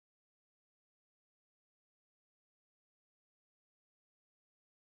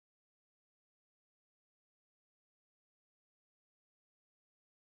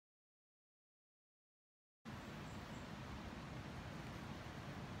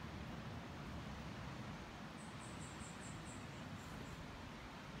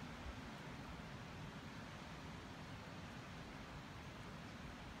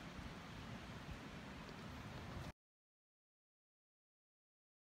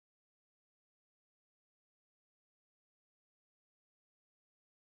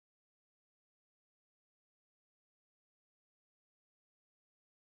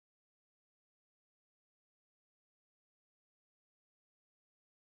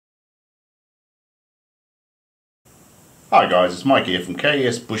Hi guys, it's Mike here from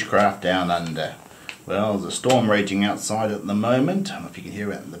KS Bushcraft Down Under. Well, there's a storm raging outside at the moment. I don't know if you can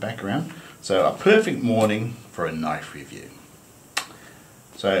hear it in the background. So a perfect morning for a knife review.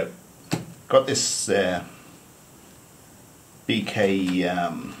 So got this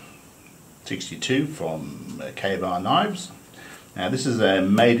BK62 from Kephart knives. Now this is a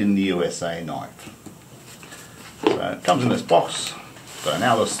made in the USA knife. So it comes in this box. So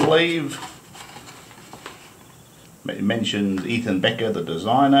now the sleeve. It mentions Ethan Becker, the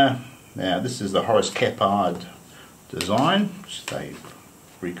designer. Now this is the Horace Kephart design, which they've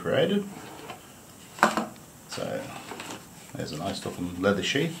recreated. So there's a nice looking leather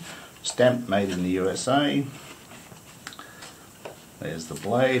sheath, stamped made in the USA. There's the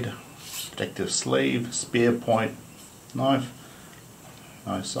blade, protective sleeve, spear point knife,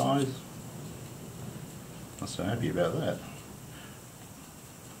 nice size. Not so happy about that.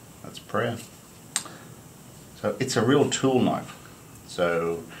 That's proud. So it's a real tool knife.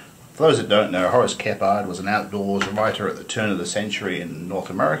 So for those that don't know, Horace Kephart was an outdoors writer at the turn of the century in North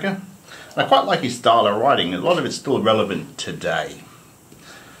America. And I quite like his style of writing. A lot of it's still relevant today.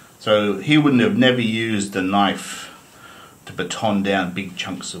 So he wouldn't have never used a knife to baton down big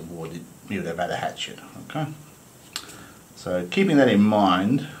chunks of wood. He would have had a hatchet. Okay. So keeping that in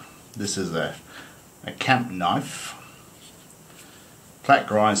mind, this is a camp knife. Flat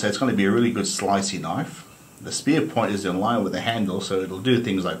grind, so it's going to be a really good slicey knife. The spear point is in line with the handle, so it'll do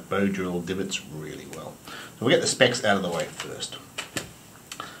things like bow drill divots really well. So we'll get the specs out of the way first.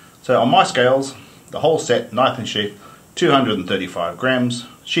 So on my scales, the whole set, knife and sheath, 235 grams,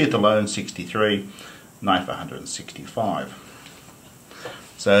 sheath alone 63, knife 165.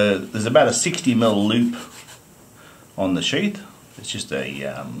 So there's about a 60mm loop on the sheath. It's just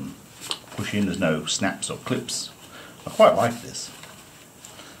a push in, there's no snaps or clips. I quite like this.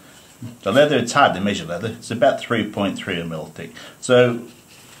 The leather, it's hard to measure leather, it's about 3.3mm thick. So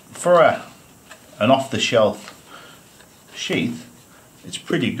for an off-the-shelf sheath, it's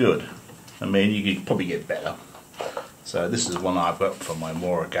pretty good. I mean, you could probably get better. So this is one I've got for my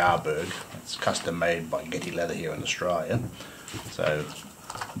Mora Garberg. It's custom made by Getty Leather here in Australia. So,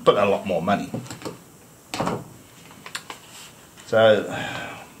 but a lot more money. So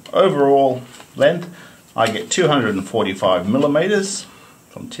overall length, I get 245mm.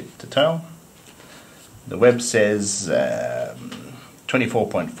 From tip to toe. The web says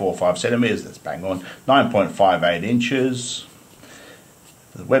 24.45 centimeters, that's bang on, 9.58 inches.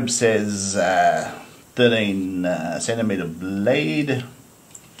 The web says 13 centimeter blade. I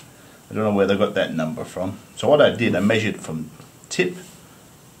don't know where they got that number from. So what I did, I measured from tip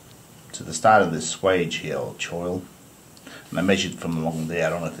to the start of this swage here, or choil, and I measured from along there. I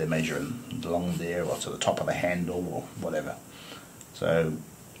don't know if they're measuring along there or to the top of the handle or whatever. So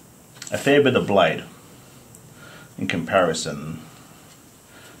a fair bit of blade in comparison.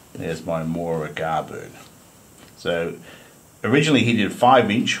 There's my Mora Garberg. So originally he did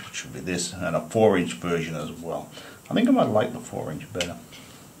 5-inch, which would be this, and a 4-inch version as well. I think I might like the 4-inch better.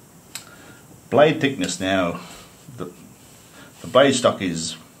 Blade thickness now, the blade stock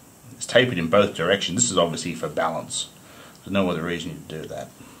is tapered in both directions. This is obviously for balance. There's no other reason to do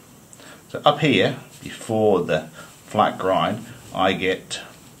that. So up here, before the flat grind, I get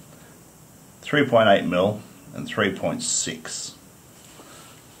 3.8mm and 3.6.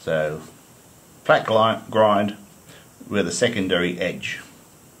 So flat grind with a secondary edge.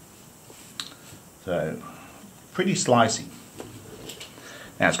 So pretty slicey.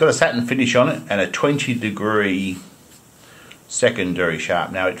 Now it's got a satin finish on it and a 20-degree secondary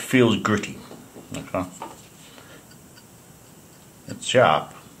sharp. Now it feels gritty. Okay. It's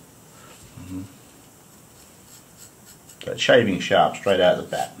sharp. But shaving sharp straight out of the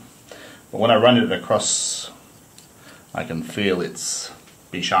bat. But when I run it across, I can feel it's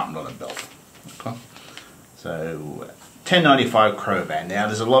been sharpened on a belt. Okay. So 1095 Crowband. Now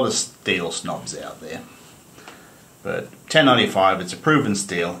there's a lot of steel snobs out there, but 1095, it's a proven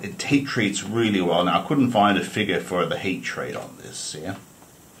steel. It heat treats really well. Now I couldn't find a figure for the heat treat on this. Yeah.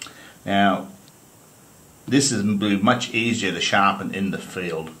 Now this is much easier to sharpen in the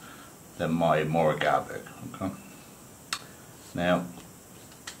field than my Mora Garberg. Okay. Now,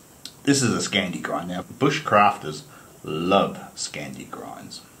 this is a Scandi grind. Now, bushcrafters love Scandi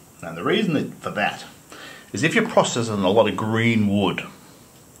grinds. Now, the reason for that is if you're processing a lot of green wood,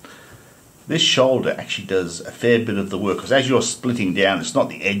 this shoulder actually does a fair bit of the work, because as you're splitting down, it's not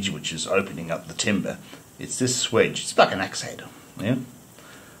the edge which is opening up the timber, it's this swedge. It's like an axe head. Yeah?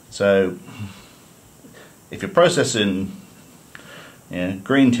 So, if you're processing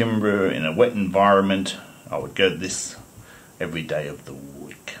green timber in a wet environment, I would go this every day of the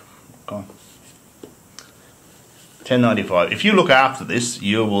week. Okay. 1095. If you look after this,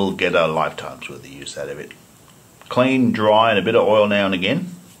 you will get a lifetime's worth of use out of it. Clean, dry, and a bit of oil now and again.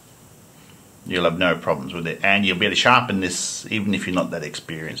 You'll have no problems with it, and you'll be able to sharpen this even if you're not that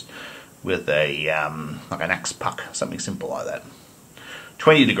experienced with a like an axe puck, something simple like that.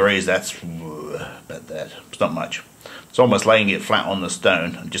 20 degrees, that's about that. It's not much. It's almost laying it flat on the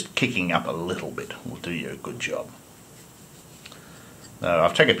stone and just kicking up a little bit will do you a good job.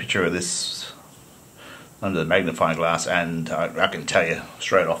 I've taken a picture of this under the magnifying glass, and I can tell you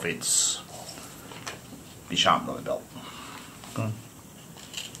straight off it's be sharpened on the belt. Okay.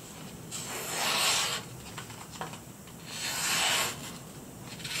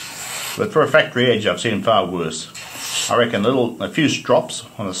 But for a factory edge, I've seen far worse. I reckon a few strops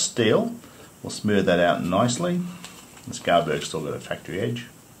on a steel will smooth that out nicely. The Scarberg's still got a factory edge.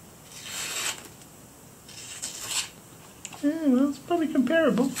 Yeah, well, it's probably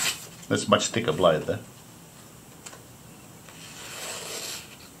comparable. That's a much thicker blade though.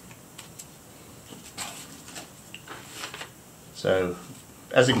 So,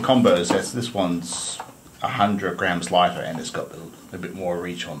 as in combos, this one's 100 grams lighter, and it's got a bit more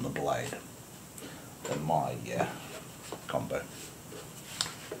reach on the blade than my combo.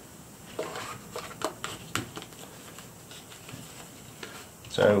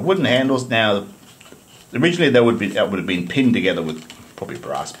 So wooden handles. Now, originally that would have been pinned together with probably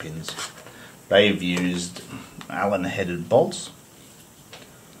brass pins. They've used Allen-headed bolts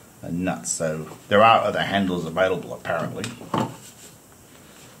and nuts. So there are other handles available apparently.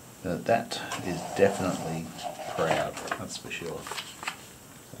 But that is definitely proud, that's for sure.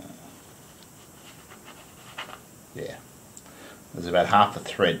 Yeah, there's about half a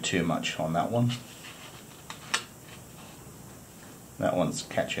thread too much on that one. That one's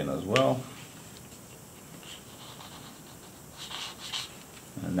catching as well.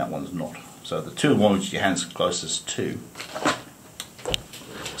 And that one's not. So the two ones which your hand's closest to,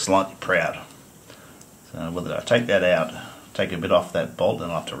 slightly proud. So whether I take that out, take a bit off that bolt,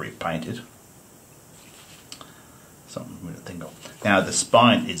 and I'll have to repaint it. Something to think of. Now the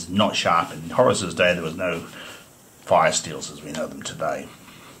spine is not sharp. In Horace's day there was no fire steels as we know them today.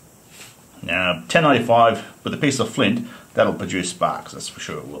 Now 1095 with a piece of flint, that'll produce sparks, that's for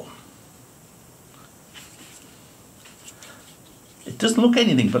sure it will. It doesn't look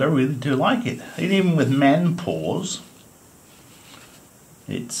anything, but I really do like it. Even with man paws,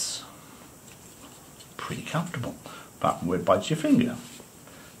 it's pretty comfortable. Apart from where it bites your finger.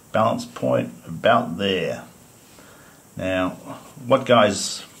 Balance point about there. Now, what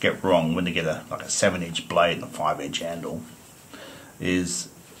guys get wrong when they get like a 7-inch blade and a 5-inch handle is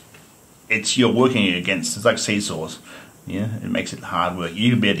you're working against, it's like seesaws. Yeah, it makes it hard work.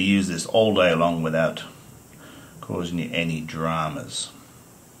 You can be able to use this all day long without causing you any dramas.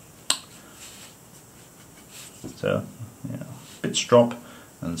 So, yeah, bit strop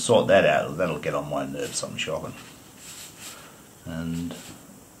and sort that out. That'll get on my nerves, something shocking. And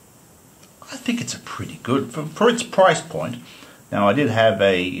I think it's a pretty good for its price point. Now I did have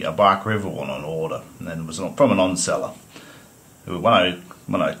a Bark River one on order, and then it was from an on-seller. When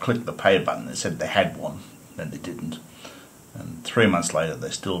I clicked the pay button, it said they had one, then they didn't. And 3 months later, they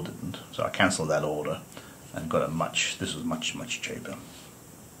still didn't. So I cancelled that order and got this was much cheaper.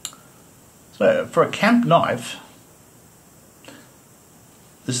 So for a camp knife,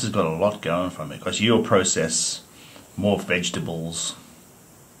 this has got a lot going for me, because you'll process more vegetables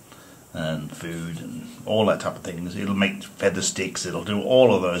and food and all that type of things. It'll make feather sticks, it'll do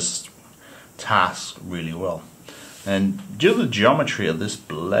all of those tasks really well. And due to the geometry of this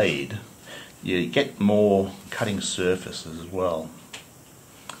blade, you get more cutting surfaces as well.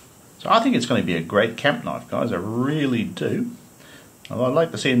 So I think it's going to be a great camp knife, guys. I really do. Although I'd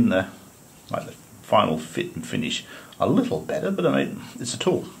like to see the final fit and finish a little better, but I mean, it's a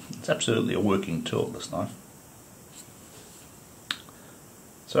tool. It's absolutely a working tool, this knife.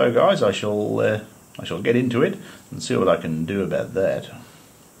 So guys, I shall get into it and see what I can do about that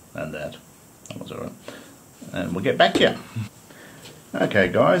and that. That was alright. And we'll get back here. Okay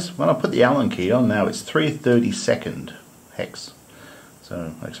guys, when I put the Allen key on, now it's 3/32 hex.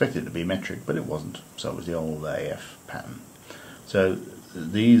 So I expected it to be metric, but it wasn't. So it was the old AF pattern. So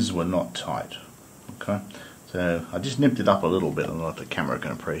these were not tight. Okay. So I just nipped it up a little bit, and I know the camera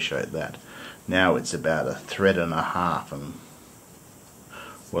can appreciate that. Now it's about 1.5 threads, and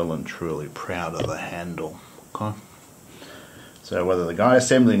well and truly proud of the handle. Okay. So whether the guy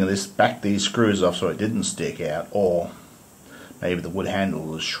assembling this backed these screws off so it didn't stick out, or maybe the wood handle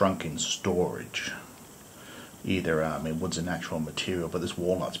was shrunk in storage. Either, I mean, wood's a natural material, but this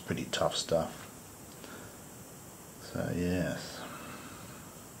walnut's pretty tough stuff. So yes.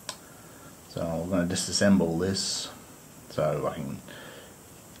 So I'm going to disassemble this So I can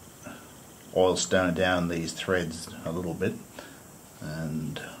oil stone down these threads a little bit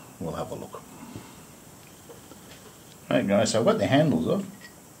and we'll have a look. Right guys, so I've got the handles off.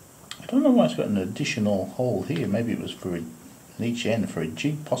 I don't know why it's got an additional hole here. Maybe it was for in each end for a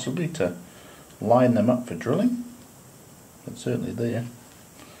jig, possibly to line them up for drilling. But certainly there.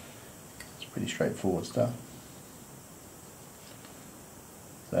 It's pretty straightforward stuff.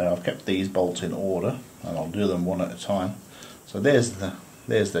 So I've kept these bolts in order and I'll do them one at a time. So there's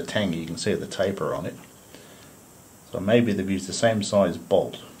the tang, you can see the taper on it. So maybe they've used the same size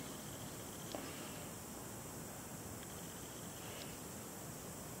bolt.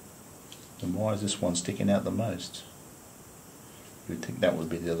 And why is this one sticking out the most? You'd think that would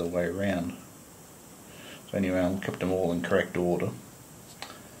be the other way around. So anyway, I've kept them all in correct order.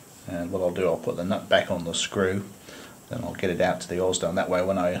 And what I'll do, I'll put the nut back on the screw, then I'll get it out to the oil stone. That way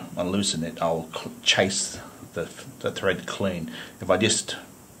when I unloosen it, I'll chase the thread clean. If I just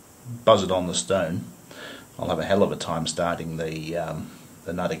buzz it on the stone, I'll have a hell of a time starting the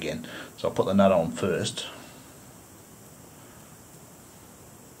nut again. So I'll put the nut on first.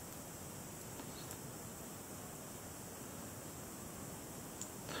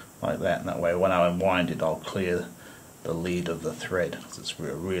 Like that, and that way when I unwind it I'll clear the lead of the thread. It's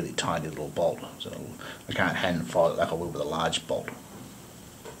a really tiny little bolt, so I can't hand file it like I would with a large bolt.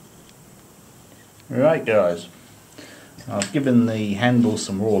 Right guys, I've given the handles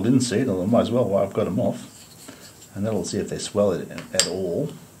some raw linseed, or I might as well while I've got them off, and that'll see if they swell it at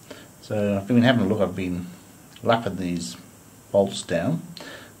all. So I've been having a look, I've been lapping these bolts down.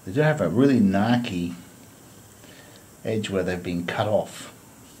 They do have a really narky edge where they've been cut off.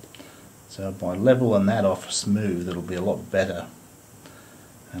 So by leveling that off smooth, it'll be a lot better.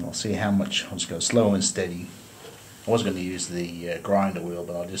 And I'll see how much. I'll just go slow and steady. I was going to use the grinder wheel,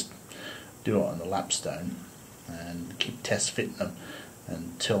 but I'll just do it on the lapstone and keep test fitting them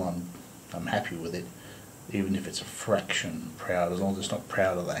until I'm happy with it. Even if it's a fraction proud, as long as it's not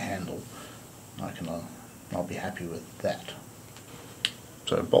proud of the handle, I'll be happy with that.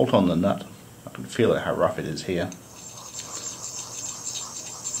 So bolt on the nut. I can feel how rough it is here.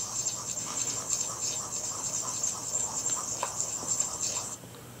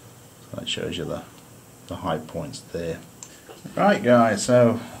 That shows you the high points there. Right guys,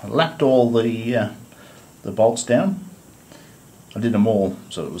 so I lapped all the bolts down. I did them all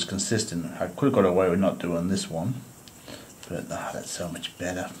so it was consistent. I could have got away with not doing this one, but that's so much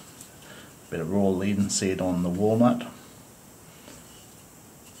better. Bit of raw lead and see it on the walnut.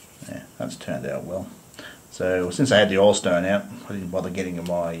 Yeah, that's turned out well. So since I had the oil stone out, I didn't bother getting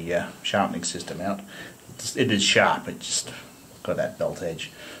my sharpening system out. It is sharp, it just got that belt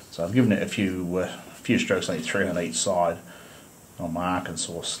edge. So I've given it a few strokes, only 3 on each side on my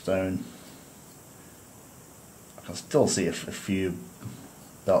Arkansas stone. I can still see a few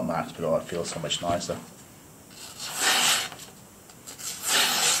belt marks, but I feel so much nicer.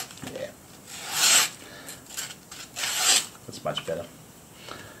 Yeah, that's much better.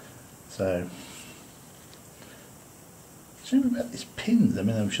 So, shame about these pins. I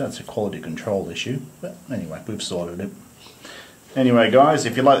mean, I'm sure that's a quality control issue, but anyway, we've sorted it. Anyway guys,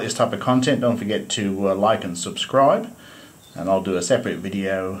 if you like this type of content, don't forget to like and subscribe, and I'll do a separate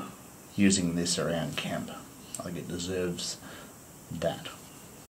video using this around camp. I think it deserves that.